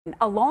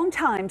A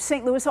longtime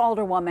St. Louis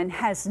Alderwoman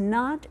has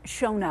not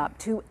shown up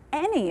to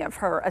any of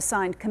her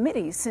assigned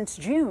committees since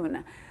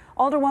June.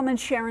 Alderwoman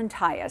Sharon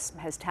Tyus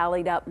has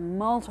tallied up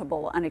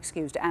multiple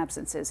unexcused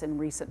absences in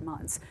recent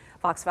months.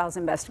 Fox Files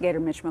investigator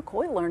Mitch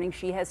McCoy learning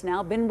she has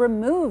now been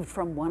removed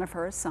from one of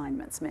her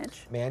assignments.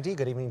 Mitch. Mandy,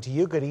 good evening to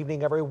you. Good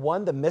evening,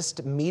 everyone. The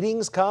missed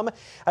meetings come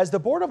as the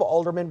Board of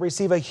Aldermen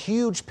receive a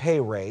huge pay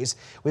raise.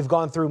 We've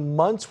gone through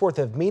months worth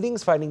of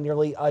meetings, finding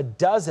nearly a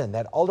dozen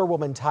that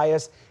Alderwoman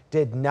Tyus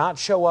did not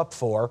show up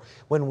for.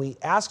 When we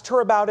asked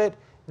her about it,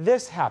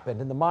 this happened.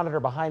 In the monitor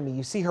behind me,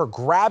 you see her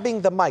grabbing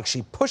the mic.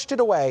 She pushed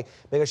it away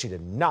because she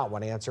did not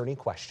want to answer any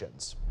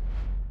questions.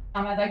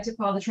 I'd like to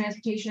call the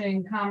Transportation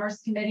and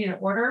Commerce Committee to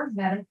order.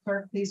 Madam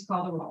Clerk, please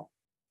call the roll.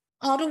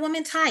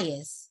 Alderwoman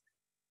Tyus.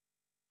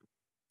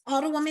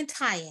 Alderwoman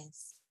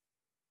Tyus.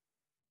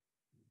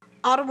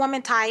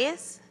 Alderwoman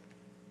Tyus.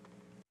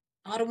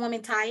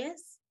 Alderwoman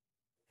Tyus.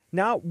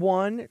 Not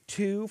 1,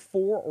 2,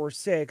 4, or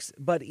 6,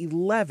 but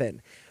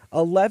 11.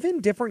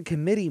 11 different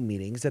committee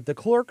meetings that the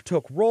clerk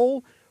took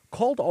roll,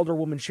 called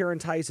Alderwoman Sharon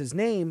Tyus'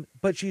 name,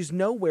 but she's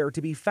nowhere to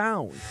be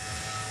found.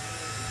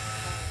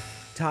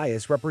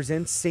 Tyus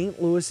represents St.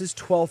 Louis's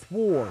 12th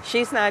Ward.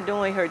 She's not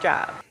doing her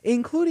job.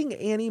 Including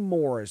Annie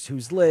Morris,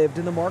 who's lived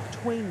in the Mark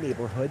Twain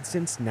neighborhood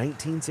since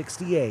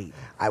 1968.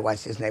 I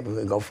watched this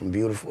neighborhood go from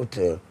beautiful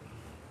to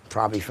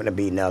probably finna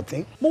be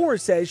nothing.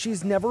 Morris says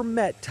she's never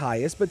met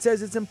Tyus, but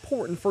says it's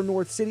important for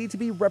North City to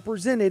be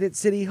represented at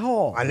City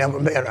Hall. I never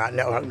met her, I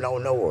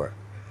don't know her.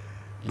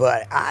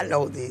 But I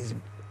know these,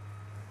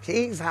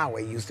 Kings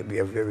Highway used to be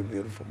a very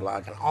beautiful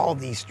block, and all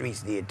these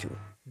streets did too.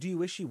 Do you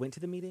wish you went to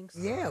the meetings?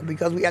 Yeah,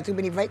 because we got too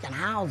many vacant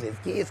houses.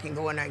 Kids can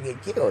go in there and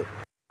get killed.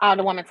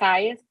 Alderwoman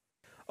Tyus.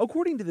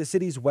 According to the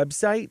city's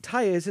website,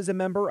 Tyus is a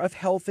member of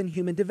Health and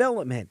Human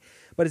Development,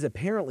 but has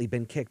apparently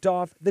been kicked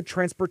off the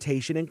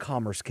Transportation and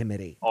Commerce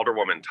Committee.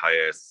 Alderwoman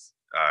Tyus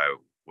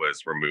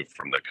was removed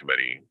from the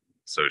committee,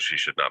 so she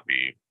should not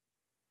be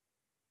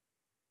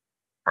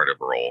part of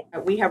a role.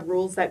 We have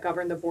rules that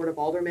govern the Board of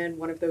Aldermen.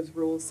 One of those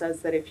rules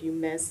says that if you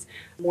miss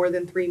more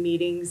than 3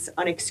 meetings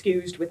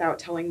unexcused without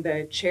telling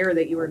the chair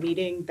that you are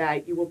meeting,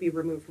 that you will be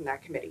removed from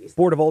that committee.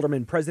 Board of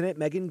Aldermen President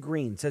Megan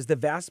Green says the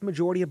vast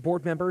majority of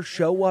board members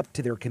show up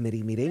to their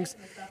committee meetings.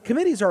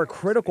 Committees are a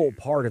critical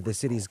part of the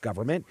city's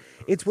government.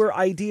 It's where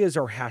ideas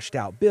are hashed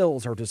out,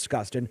 bills are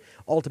discussed, and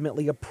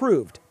ultimately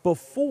approved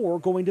before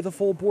going to the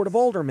full Board of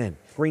Aldermen.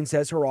 Green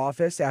says her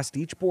office asked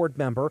each board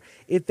member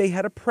if they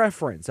had a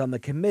preference on the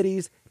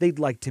committees they'd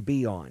like to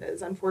be on.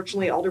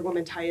 Unfortunately,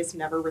 Alderwoman Tyus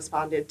never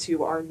responded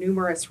to our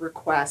numerous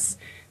requests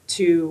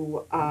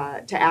to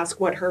ask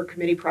what her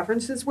committee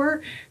preferences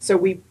were. So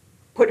we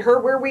put her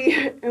where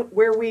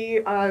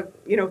we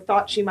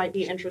thought she might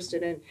be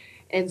interested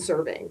in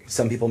serving.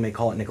 Some people may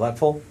call it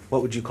neglectful.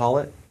 What would you call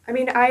it? I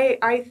mean,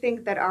 I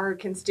think that our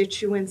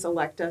constituents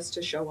elect us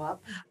to show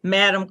up.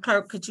 Madam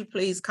Clerk, could you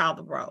please call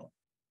the roll?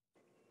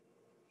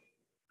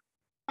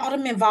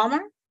 Alderman Vollmer.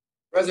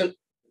 Present.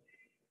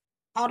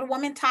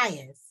 Alderwoman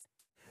Tyus.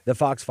 The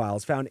Fox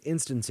Files found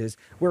instances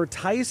where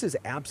Tyus'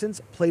 absence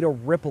played a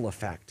ripple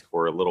effect.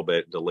 We're a little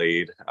bit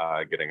delayed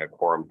getting a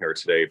quorum here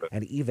today, but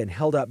And even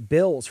held up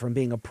bills from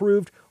being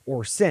approved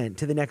or sent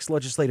to the next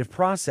legislative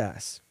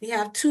process. We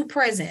have 2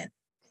 present.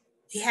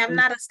 We have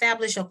not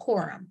established a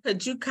quorum.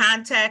 Could you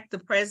contact the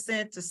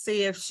president to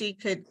see if she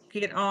could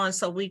get on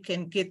so we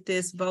can get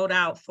this vote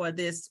out for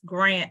this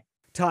grant?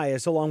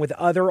 Tyus, along with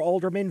other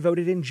aldermen,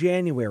 voted in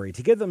January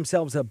to give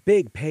themselves a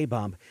big pay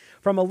bump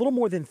from a little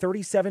more than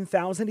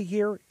 $37,000 a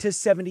year to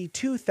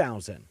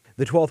 $72,000.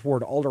 The 12th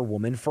Ward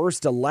Alderwoman,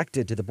 first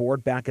elected to the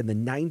board back in the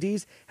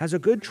 90s, has a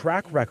good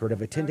track record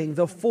of attending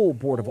the full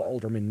Board of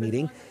Aldermen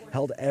meeting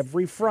held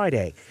every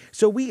Friday.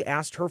 So we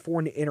asked her for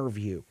an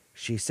interview.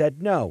 She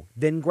said no,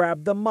 then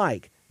grabbed the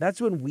mic.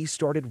 That's when we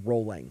started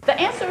rolling. The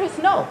answer is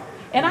no.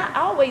 And I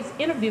always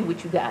interview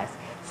with you guys.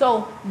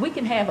 So we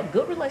can have a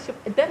good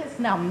relationship. That is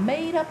now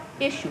made up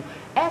issue.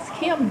 Ask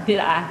him, did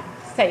I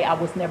say I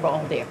was never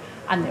on there?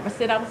 I never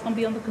said I was going to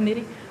be on the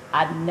committee.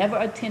 I never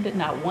attended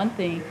not one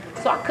thing.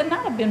 So I could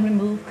not have been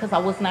removed because I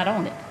was not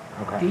on it.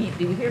 Okay.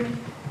 Do you hear me?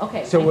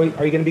 Okay. So are you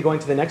going to be going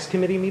to the next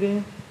committee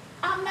meeting?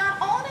 I'm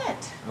not on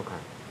it. Okay.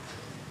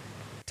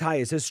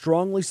 Tyus has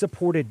strongly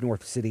supported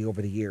North City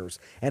over the years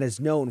and is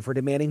known for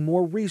demanding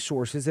more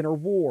resources in her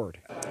ward.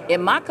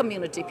 In my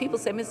community, people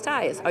say, Ms.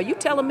 Tyus, are you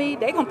telling me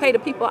they're going to pay the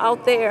people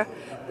out there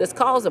that's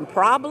causing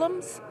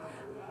problems?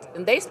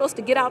 And they're supposed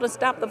to get out and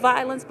stop the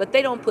violence, but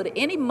they don't put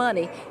any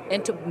money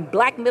into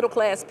black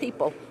middle-class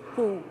people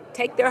who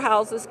take their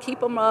houses, keep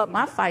them up.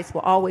 My fights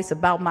were always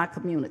about my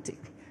community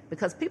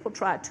because people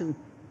try to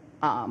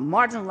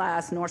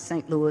marginalized North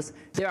St. Louis.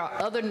 There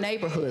are other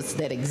neighborhoods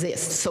that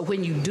exist. So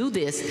when you do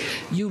this,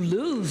 you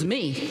lose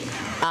me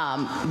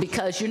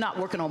because you're not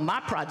working on my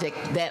project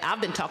that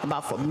I've been talking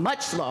about for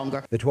much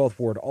longer. The 12th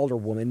Ward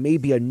Alderwoman may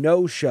be a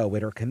no-show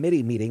at her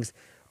committee meetings,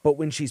 but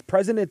when she's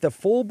present at the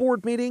full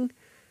board meeting,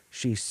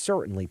 she's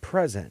certainly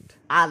present.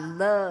 I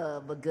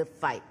love a good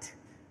fight.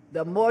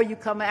 The more you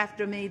come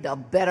after me, the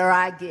better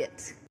I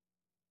get.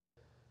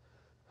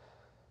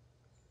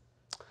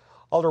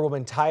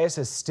 Alderwoman Tyus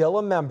is still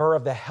a member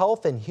of the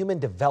Health and Human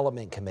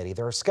Development Committee.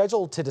 They're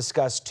scheduled to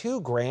discuss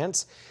 2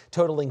 grants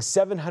totaling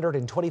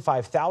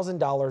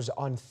 $725,000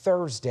 on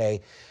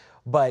Thursday.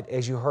 But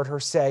as you heard her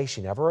say,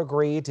 she never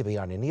agreed to be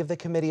on any of the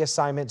committee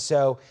assignments,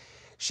 so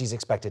she's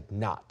expected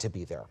not to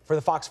be there. For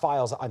the Fox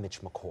Files, I'm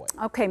Mitch McCoy.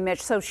 Okay,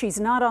 Mitch, so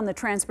she's not on the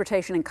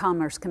Transportation and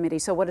Commerce Committee,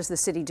 so what does the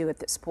city do at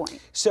this point?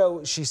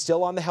 So she's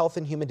still on the Health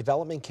and Human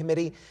Development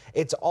Committee.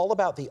 It's all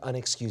about the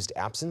unexcused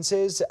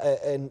absences,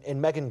 and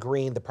Megan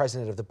Green, the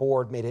president of the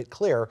board, made it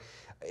clear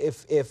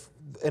if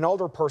an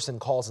older person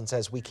calls and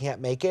says we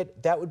can't make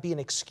it, that would be an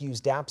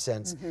excused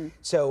absence.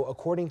 So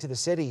according to the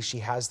city, she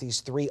has these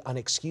 3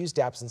 unexcused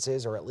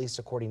absences, or at least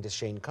according to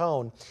Shane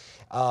Cohn,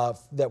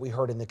 that we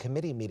heard in the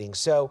committee meeting.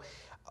 So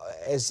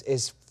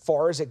as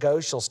far as it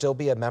goes, she'll still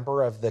be a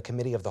member of the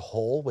Committee of the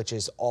Whole, which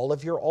is all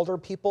of your older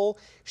people.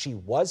 She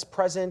was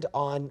present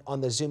on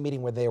the Zoom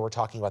meeting where they were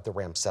talking about the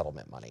RAM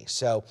settlement money.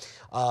 So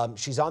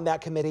she's on that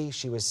committee.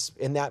 She was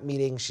in that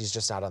meeting. She's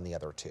just not on the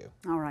other 2.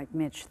 All right,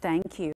 Mitch, thank you.